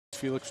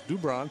Felix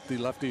Doubront, the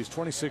lefty, is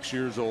 26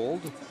 years old.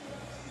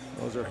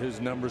 Those are his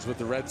numbers with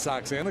the Red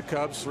Sox and the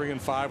Cubs.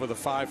 3-5 with a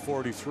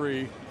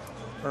 5.43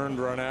 earned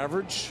run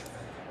average.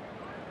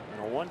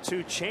 And a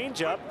 1-2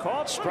 changeup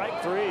called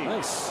strike three.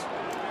 Nice.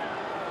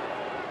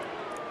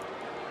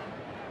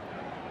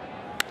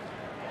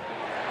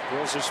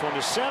 Throws this one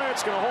to center.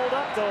 It's going to hold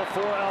up though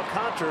for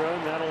Alcantara,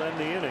 and that'll end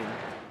the inning.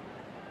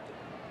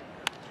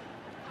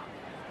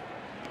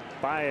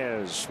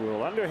 Baez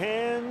will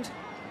underhand,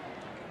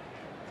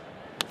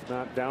 if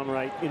not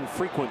downright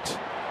infrequent.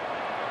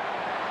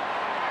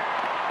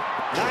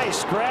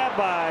 Nice grab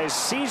by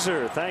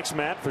Caesar. Thanks,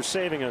 Matt, for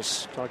saving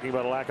us. Talking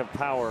about a lack of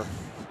power.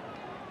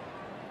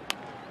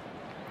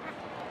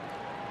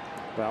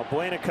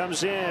 Valbuena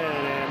comes in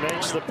and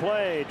makes the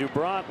play.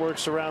 Doubront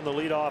works around the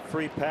leadoff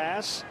free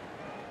pass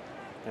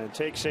and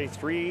takes a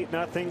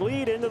 3-0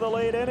 lead into the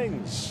late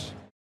innings.